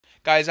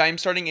Guys, I am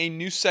starting a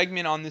new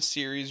segment on this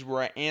series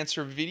where I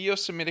answer video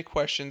submitted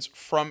questions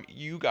from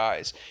you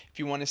guys. If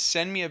you want to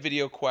send me a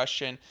video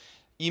question,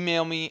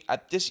 email me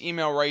at this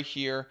email right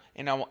here,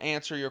 and I will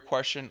answer your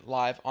question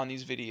live on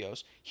these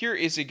videos. Here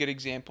is a good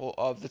example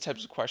of the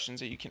types of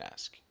questions that you can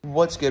ask.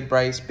 What's good,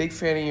 Bryce? Big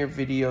fan of your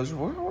videos.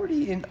 We're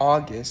already in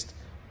August.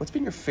 What's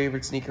been your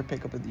favorite sneaker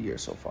pickup of the year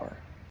so far?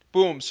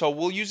 Boom. So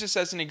we'll use this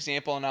as an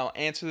example, and I'll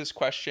answer this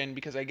question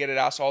because I get it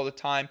asked all the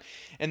time.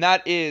 And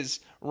that is,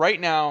 right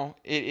now,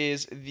 it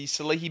is the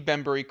Salehi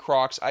Bembury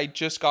Crocs. I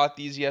just got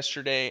these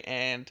yesterday,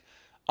 and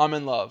I'm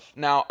in love.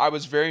 Now, I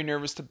was very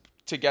nervous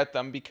to get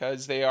them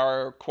because they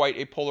are quite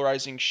a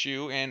polarizing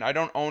shoe, and I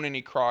don't own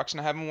any Crocs, and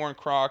I haven't worn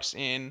Crocs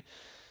in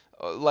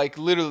like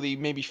literally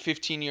maybe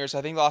 15 years.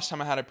 I think the last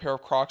time I had a pair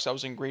of Crocs, I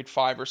was in grade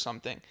 5 or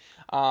something.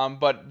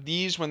 But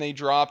these, when they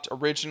dropped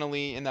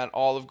originally in that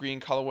olive green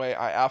colorway,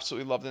 I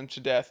absolutely love them to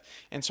death.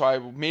 And so I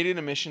made it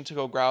a mission to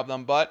go grab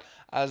them. But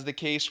as the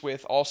case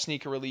with all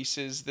sneaker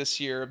releases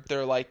this year, they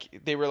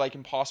were like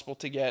impossible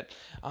to get.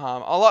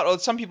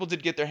 Some people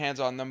did get their hands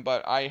on them,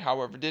 but I,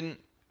 however,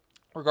 didn't.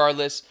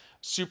 Regardless,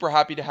 super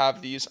happy to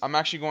have these. I'm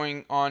actually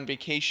going on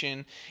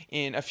vacation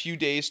in a few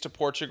days to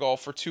Portugal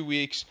for 2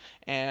 weeks,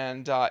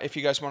 and if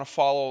you guys want to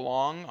follow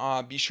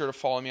along, be sure to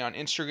follow me on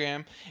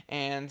Instagram.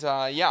 And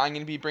yeah, I'm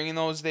going to be bringing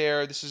those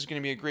there. This is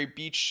going to be a great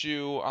beach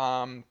shoe.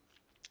 And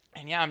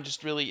yeah, I'm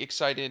just really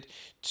excited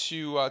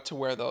to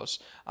wear those.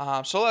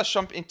 So let's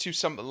jump into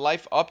some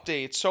life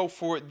updates. So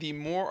for the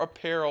More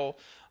Apparel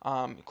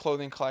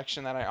clothing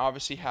collection that I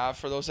obviously have,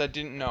 for those that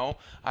didn't know,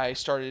 I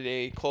started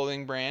a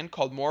clothing brand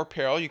called More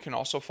Apparel. You can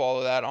also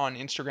follow that on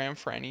Instagram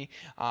for any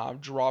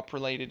drop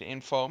related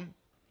info.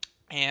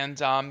 And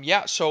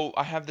yeah, so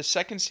I have the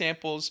second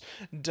samples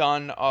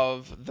done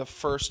of the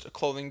first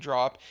clothing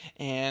drop,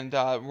 and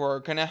we're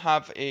going to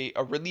have a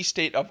release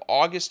date of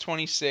August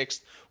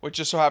 26th, which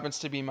just so happens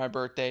to be my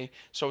birthday.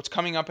 So it's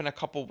coming up in a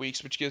couple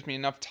weeks, which gives me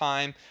enough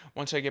time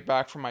once I get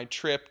back from my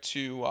trip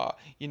to,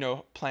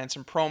 plan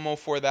some promo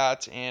for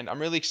that. And I'm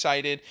really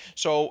excited.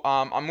 So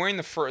I'm wearing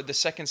the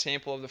second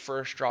sample of the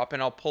first drop,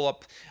 and I'll pull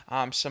up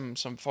some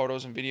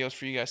photos and videos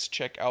for you guys to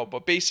check out.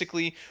 But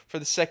basically, for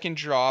the second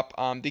drop,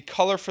 the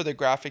color for the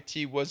graphic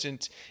tee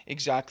wasn't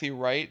exactly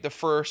right. The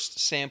first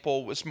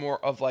sample was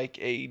more of like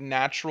a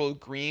natural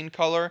green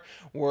color,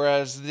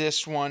 whereas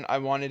this one, I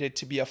wanted it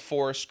to be a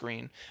forest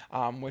green,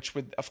 which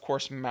would, of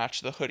course,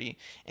 match the hoodie.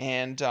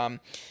 And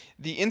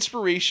the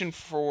inspiration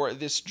for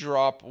this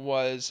drop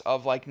was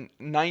of like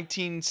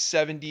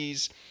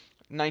 1970s,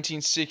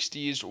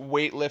 1960s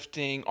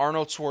weightlifting,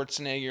 Arnold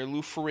Schwarzenegger,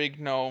 Lou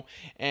Ferrigno,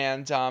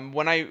 and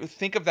when I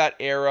think of that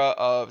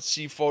era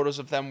see photos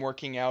of them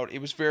working out, it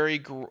was very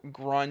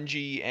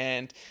grungy,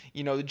 and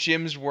the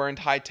gyms weren't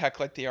high tech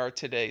like they are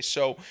today.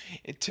 So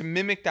to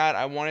mimic that,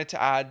 I wanted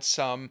to add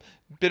some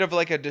bit of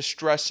like a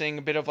distressing,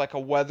 a bit of like a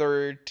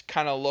weathered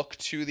kind of look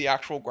to the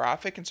actual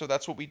graphic, and so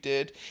that's what we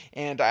did,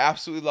 and I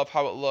absolutely love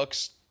how it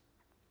looks.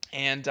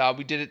 And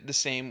we did it the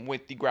same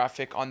with the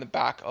graphic on the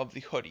back of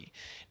the hoodie.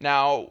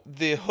 Now,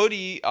 the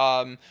hoodie,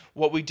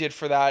 what we did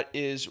for that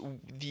is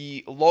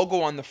the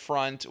logo on the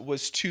front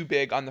was too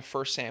big on the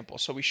first sample,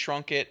 so we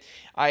shrunk it.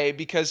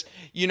 Because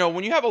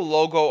when you have a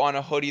logo on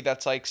a hoodie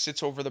that's like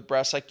sits over the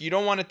breast, like you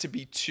don't want it to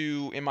be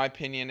too, in my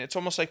opinion. It's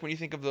almost like when you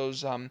think of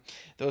those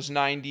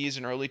 90s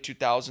and early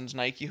 2000s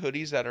Nike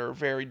hoodies that are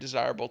very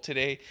desirable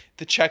today.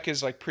 The check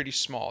is like pretty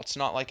small. It's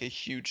not like a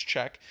huge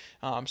check.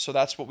 So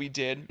that's what we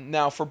did.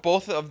 Now, for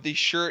both of the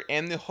shirt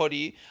and the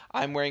hoodie,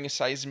 I'm wearing a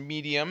size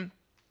medium,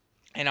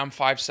 and I'm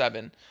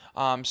 5'7".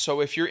 So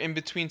if you're in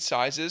between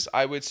sizes,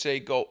 I would say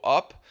go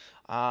up.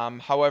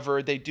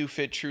 However, they do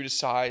fit true to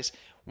size.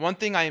 One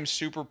thing I am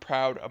super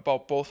proud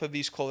about both of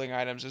these clothing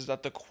items is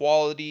that the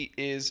quality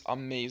is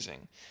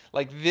amazing.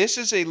 Like, this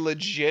is a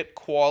legit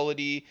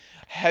quality,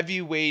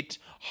 heavyweight,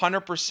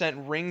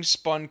 100% ring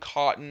spun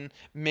cotton,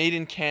 made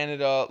in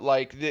Canada.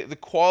 Like, the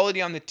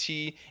quality on the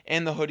tee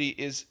and the hoodie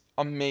is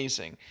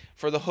amazing.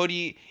 For the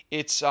hoodie,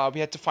 it's we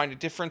had to find a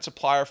different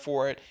supplier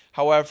for it.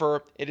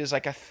 However, it is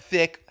like a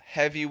thick,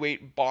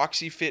 heavyweight,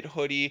 boxy fit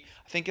hoodie.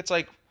 I think it's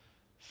like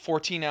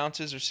 14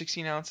 ounces or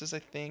 16 ounces, I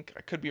think.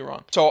 I could be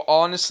wrong. So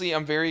honestly,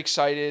 I'm very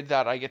excited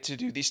that I get to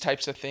do these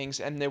types of things,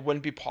 and it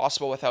wouldn't be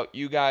possible without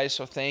you guys.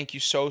 So thank you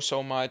so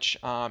much.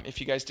 If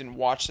you guys didn't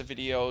watch the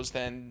videos,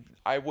 then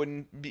I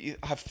wouldn't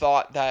have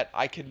thought that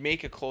I could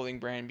make a clothing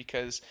brand,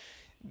 because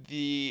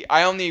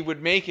I only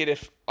would make it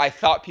if I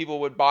thought people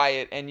would buy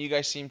it, and you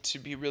guys seem to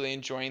be really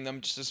enjoying them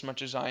just as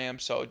much as I am.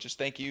 So just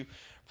thank you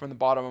from the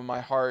bottom of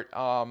my heart.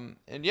 And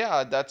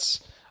yeah,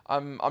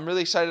 I'm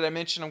really excited. I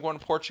mentioned I'm going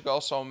to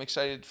Portugal, so I'm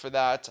excited for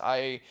that.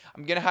 I'm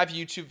going to have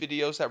YouTube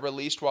videos that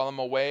released while I'm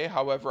away.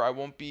 However, I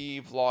won't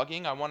be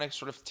vlogging. I want to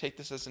sort of take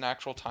this as an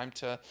actual time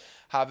to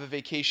have a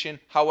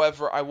vacation.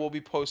 However, I will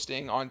be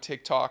posting on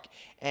TikTok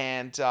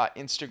and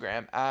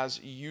Instagram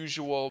as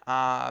usual.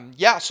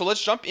 Yeah, so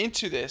let's jump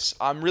into this.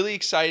 I'm really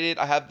excited.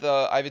 I have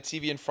a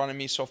TV in front of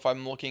me, so if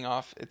I'm looking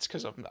off, it's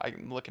because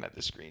I'm looking at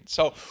the screen.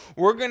 So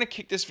we're gonna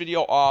kick this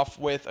video off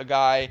with a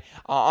guy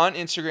on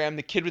Instagram,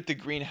 the kid with the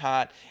green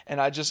hat, and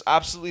I just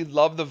absolutely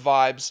love the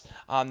vibes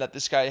that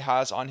this guy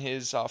has on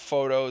his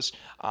photos.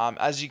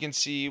 As you can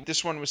see,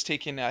 this one was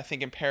taken, I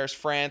think, in Paris,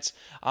 France.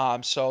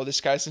 So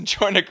this guy's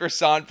enjoying a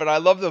croissant, but I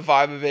love the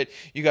vibe of it.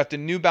 You got the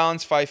New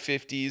Balance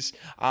 550s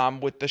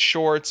with the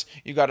shorts.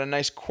 You got a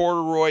nice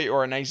corduroy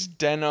or a nice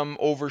denim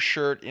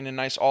overshirt in a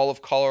nice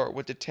olive color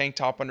with the tank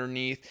top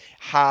underneath,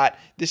 hat.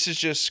 This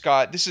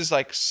is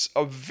like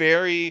a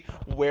very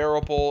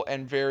wearable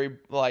and very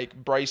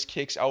like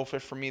BryceKicks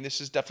outfit for me.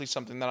 This is definitely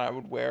something that I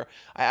would wear.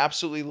 I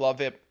absolutely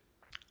love it.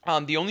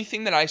 The only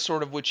thing that I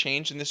sort of would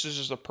change, and this is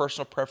just a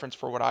personal preference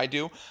for what I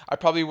do, I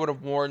probably would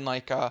have worn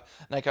like a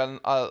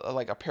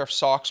pair of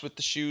socks with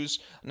the shoes,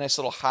 a nice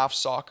little half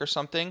sock or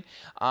something.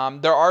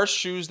 There are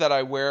shoes that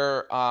I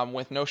wear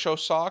with no-show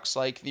socks,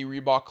 like the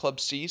Reebok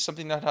Club C,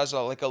 something that has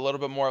a little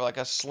bit more like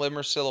a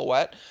slimmer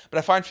silhouette. But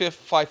I find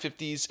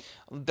 550s,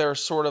 they're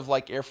sort of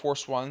like Air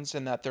Force Ones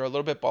in that they're a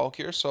little bit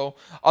bulkier. So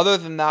other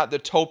than that, the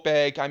tote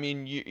bag, I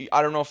mean,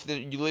 I don't know if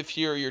you live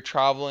here or you're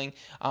traveling,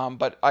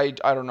 but I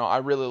don't know. I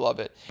really love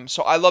it.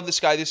 So I love this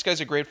guy. This guy's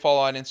a great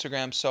follow on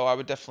Instagram, so I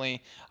would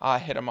definitely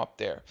hit him up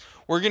there.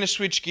 We're going to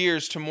switch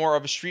gears to more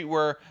of a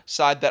streetwear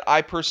side that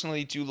I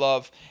personally do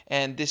love,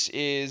 and this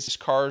is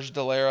Carj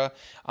Dalera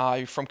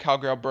from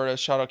Calgary, Alberta.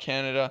 Shout out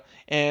Canada.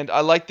 And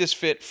I like this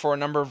fit for a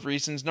number of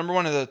reasons. Number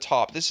one is the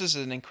top. This is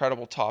an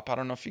incredible top. I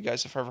don't know if you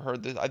guys have ever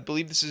heard this. I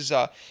believe this is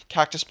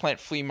Cactus Plant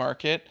Flea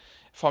Market,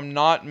 if I'm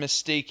not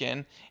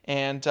mistaken.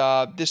 And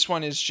this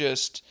one is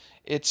just...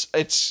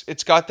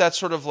 It's got that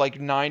sort of like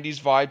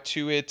 90s vibe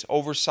to it,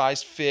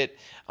 oversized fit,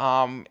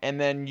 and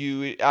then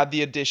you add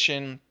the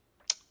addition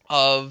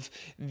of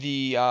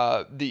the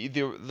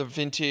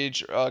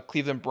vintage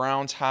Cleveland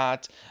Browns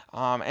hat,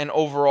 and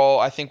overall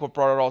I think what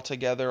brought it all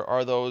together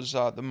are those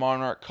the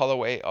Monarch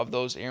colorway of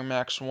those Air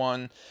Max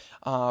 1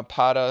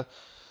 Pata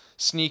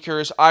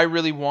sneakers. I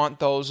really want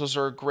those. Those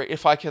are great.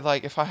 If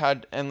I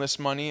had endless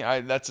money,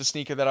 that's a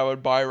sneaker that I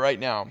would buy right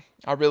now.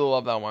 I really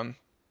love that one.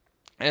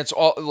 And it's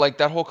all like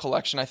that whole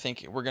collection. I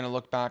think we're gonna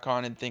look back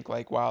on and think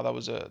like, wow, that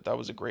was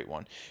a great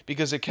one,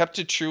 because it kept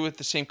it true with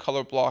the same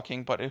color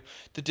blocking, but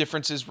the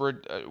differences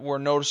were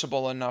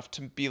noticeable enough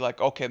to be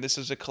like, okay, this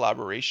is a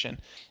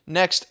collaboration.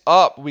 Next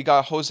up, we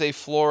got Jose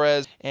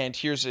Flores, and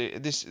here's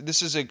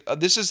this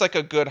is like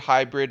a good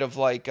hybrid of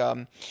like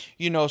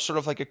sort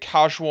of like a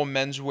casual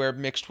menswear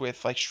mixed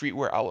with like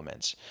streetwear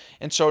elements.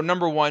 And so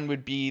number one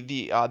would be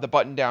the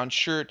button down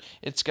shirt.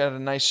 It's got a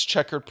nice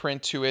checkered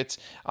print to it.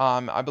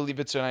 I believe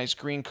it's a nice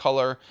green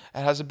color.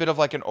 It has a bit of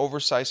like an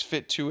oversized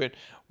fit to it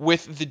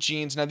with the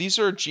jeans. Now these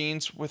are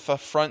jeans with a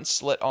front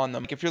slit on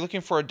them. If you're looking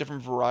for a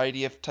different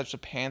variety of types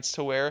of pants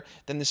to wear,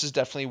 then this is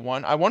definitely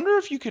one. I wonder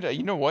if you could,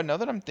 you know what, now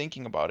that I'm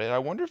thinking about it, I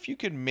wonder if you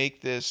could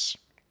make this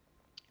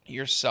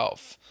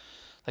yourself,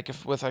 like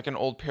with like an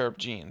old pair of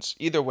jeans.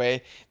 Either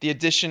way, the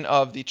addition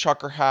of the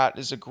trucker hat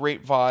is a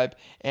great vibe,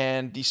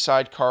 and the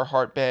side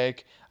Carhartt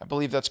bag, I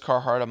believe that's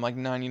Carhartt. I'm like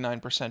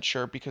 99%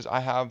 sure because I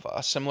have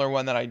a similar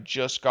one that I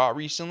just got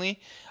recently.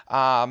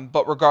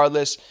 But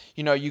regardless,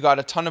 you got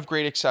a ton of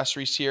great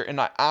accessories here,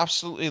 and I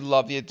absolutely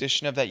love the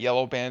addition of that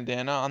yellow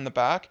bandana on the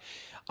back.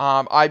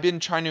 I've been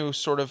trying to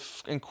sort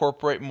of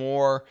incorporate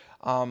more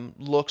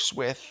looks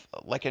with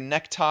like a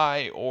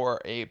necktie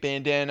or a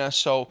bandana,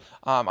 so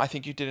I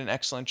think you did an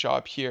excellent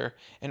job here,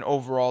 and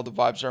overall the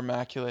vibes are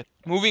immaculate.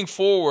 Moving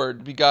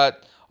forward, we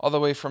got all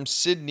the way from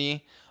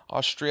Sydney,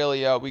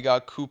 Australia, we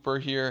got Cooper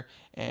here,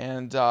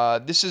 and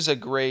this is a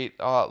great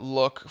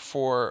look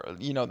for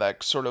that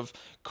sort of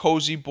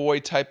cozy boy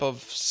type of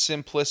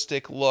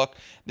simplistic look.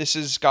 This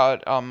has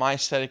got my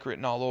aesthetic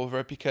written all over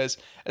it, because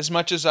as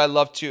much as I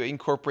love to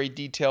incorporate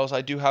details,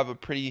 I do have a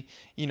pretty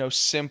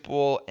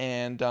simple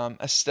and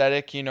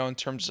aesthetic in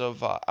terms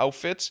of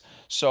outfits.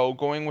 So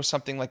going with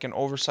something like an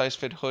oversized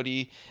fit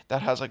hoodie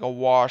that has like a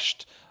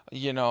washed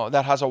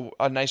that has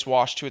a nice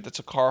wash to it, that's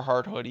a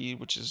Carhartt hoodie,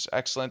 which is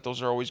excellent.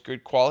 Those are always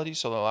good quality,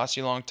 so they'll last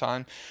you a long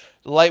time.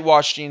 Light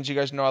wash jeans, you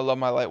guys know I love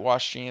my light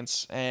wash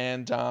jeans,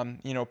 and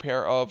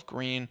pair of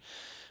green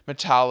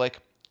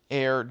metallic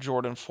Air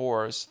Jordan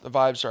 4s. The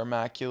vibes are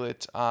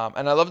immaculate,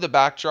 and I love the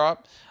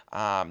backdrop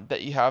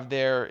that you have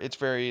there. It's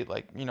very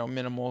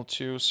minimal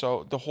too,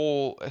 so the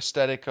whole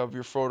aesthetic of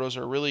your photos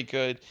are really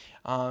good,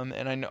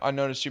 and I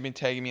noticed you've been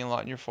tagging me a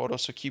lot in your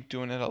photos, so keep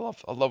doing it. I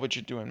love what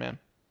you're doing, man.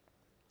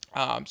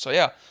 So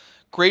yeah,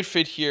 great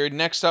fit here.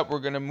 Next up, we're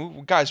gonna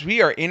move, guys.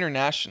 We are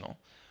international.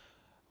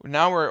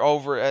 Now we're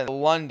over at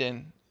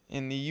London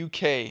in the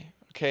UK.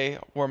 Okay,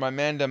 where my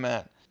mandem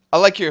at. I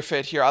like your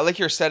fit here. I like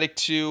your aesthetic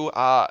too.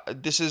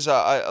 This is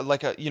a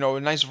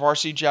nice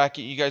varsity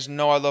jacket. You guys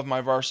know I love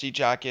my varsity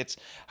jackets.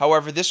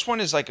 However, this one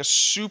is like a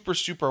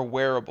super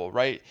wearable,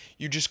 right?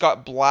 You just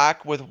got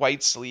black with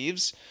white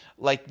sleeves.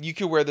 like you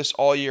could wear this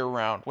all year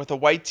round with a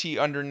white tee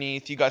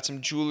underneath. You got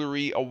some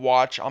jewelry, a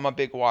watch. I'm a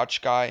big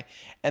watch guy.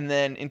 And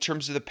then in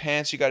terms of the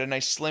pants, you got a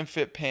nice slim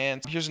fit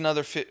pants. Here's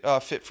another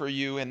fit for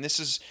you. And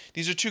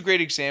these are two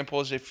great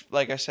examples. If,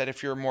 like I said,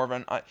 if you're more of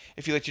an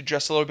if you like to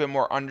dress a little bit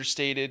more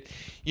understated,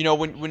 you know,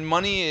 when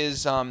money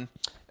is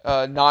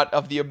not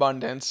of the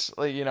abundance,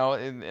 like, you know,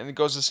 and it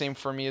goes the same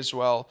for me as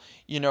well.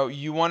 You know,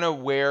 you want to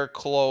wear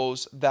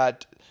clothes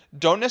that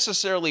don't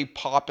necessarily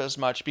pop as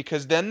much,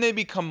 because then they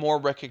become more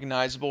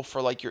recognizable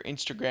for like your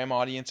Instagram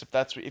audience,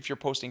 if you're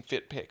posting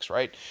fit pics,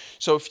 right?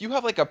 So if you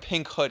have like a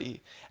pink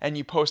hoodie and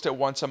you post it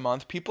once a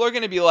month, people are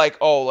going to be like,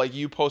 oh, like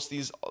you post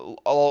these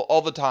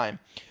all the time.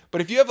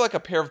 But if you have like a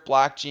pair of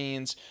black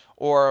jeans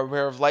or a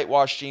pair of light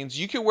wash jeans,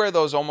 you can wear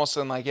those almost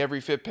in like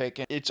every fit pic.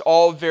 And it's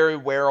all very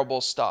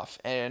wearable stuff.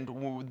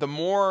 And the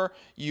more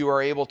you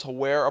are able to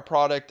wear a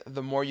product,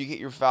 the more you get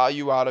your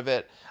value out of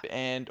it.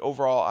 And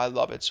overall, I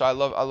love it. So I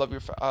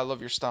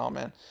love your style,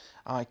 man.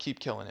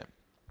 Keep killing it.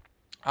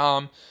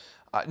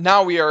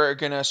 Now we are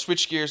going to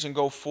switch gears and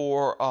go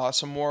for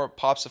some more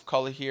pops of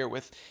color here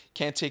with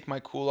Can't Take My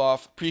Cool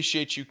Off.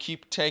 Appreciate you.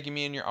 Keep tagging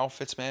me in your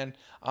outfits, man.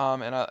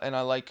 And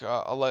I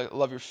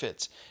love your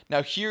fits.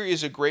 Now here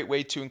is a great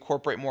way to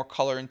incorporate more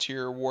color into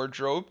your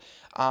wardrobe.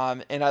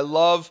 And I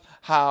love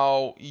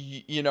how,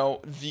 you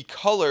know, the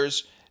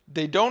colors,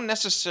 they don't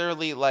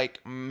necessarily like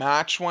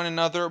match one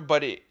another,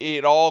 but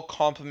it all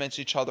complements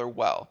each other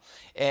well.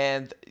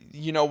 And,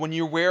 you know, when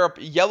you wear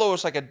yellow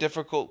is like a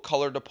difficult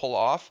color to pull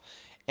off.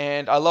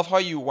 And I love how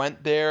you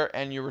went there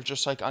and you were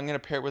just like, I'm going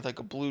to pair it with like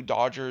a blue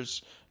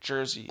Dodgers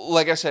jersey.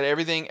 Like I said,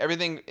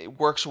 everything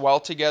works well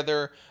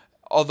together.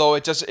 Although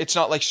it's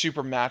not like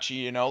super matchy,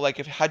 you know. Like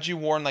had you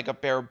worn like a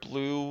pair of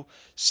blue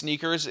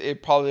sneakers,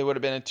 it probably would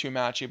have been too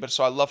matchy. But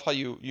so I love how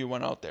you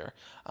went out there.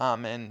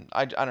 And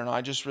I don't know,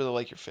 I just really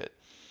like your fit.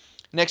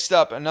 Next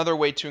up, another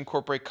way to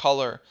incorporate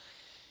color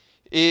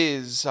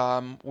is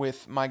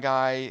with my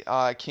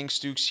guy King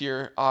Stooks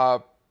here.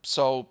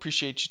 So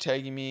appreciate you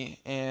tagging me.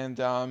 And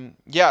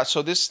yeah,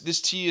 so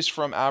this tee is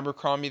from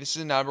Abercrombie. This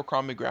is an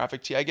Abercrombie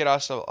graphic tee. I get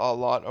asked a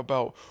lot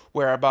about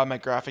where I buy my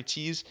graphic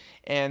tees,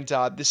 and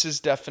this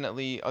is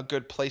definitely a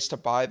good place to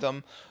buy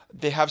them.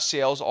 They have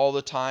sales all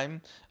the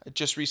time.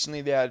 Just recently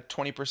they had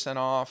 20%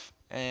 off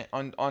and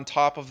on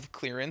top of the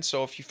clearance.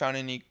 So if you found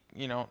any,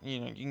 you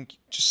can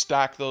just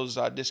stack those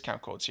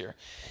discount codes here.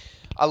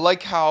 I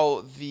like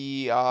how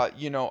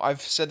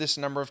I've said this a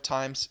number of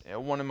times.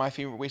 One of my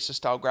favorite ways to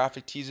style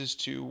graphic tees is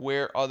to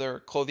wear other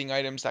clothing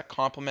items that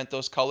complement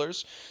those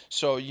colors.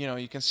 So,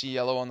 you can see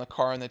yellow on the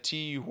car and the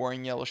tee, you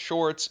wearing yellow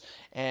shorts,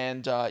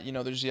 and,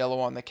 there's yellow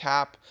on the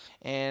cap.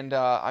 And,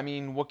 I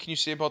mean, what can you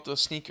say about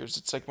those sneakers?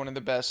 It's like one of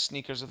the best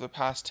sneakers of the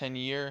past 10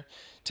 years.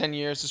 10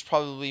 years is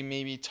probably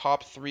maybe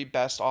top 3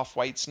 best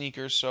off-white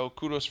sneakers. So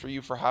kudos for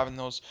you for having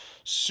those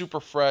super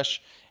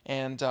fresh.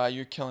 And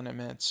you're killing it,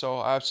 man. So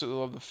I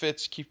absolutely love the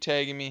fits. Keep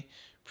tagging me.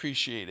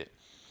 Appreciate it.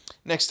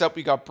 Next up,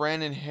 we got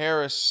Brandon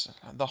Harris,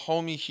 the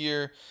homie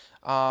here.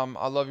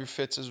 I love your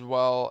fits as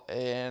well.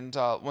 And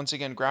once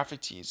again,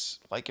 graphic tees.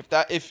 Like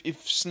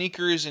if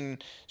sneakers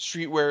and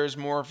streetwear is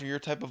more of your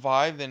type of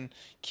vibe, then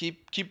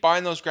keep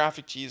buying those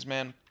graphic tees,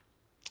 man.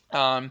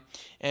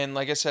 And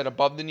like I said,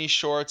 above the knee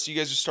shorts, you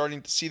guys are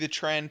starting to see the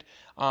trend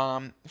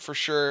for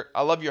sure.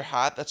 I love your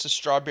hat. That's a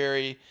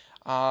strawberry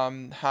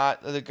hat.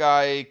 The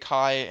guy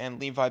Kai and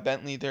Levi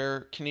Bentley,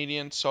 they're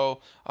Canadian, so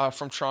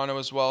from Toronto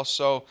as well.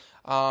 So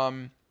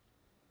I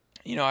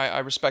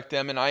respect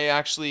them, and I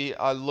actually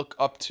look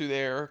up to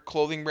their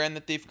clothing brand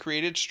that they've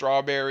created.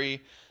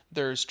 Strawberry,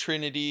 there's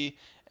Trinity,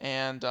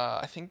 and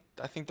I think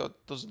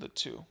those are the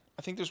two.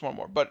 I think there's one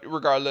more, but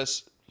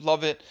regardless,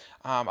 love it.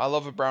 I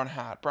love a brown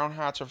hat. Brown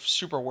hats are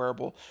super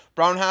wearable.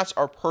 Brown hats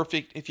are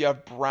perfect if you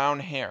have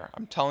brown hair.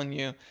 I'm telling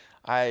you.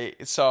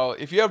 So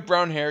if you have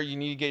brown hair, you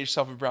need to get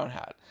yourself a brown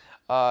hat.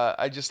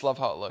 I just love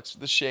how it looks,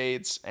 the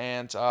shades,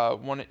 and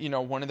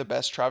one of the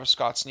best Travis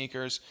Scott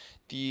sneakers,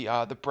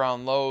 the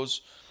brown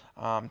lows.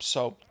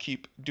 So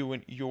keep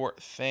doing your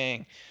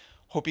thing.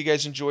 Hope you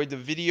guys enjoyed the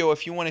video.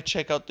 If you want to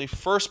check out the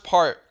first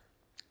part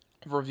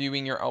of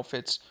reviewing your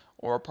outfits,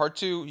 or part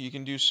 2, you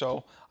can do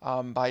so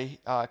by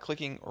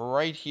clicking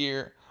right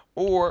here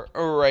or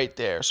right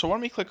there. So why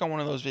don't we click on one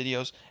of those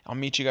videos? I'll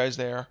meet you guys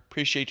there.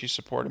 Appreciate you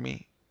supporting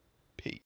me.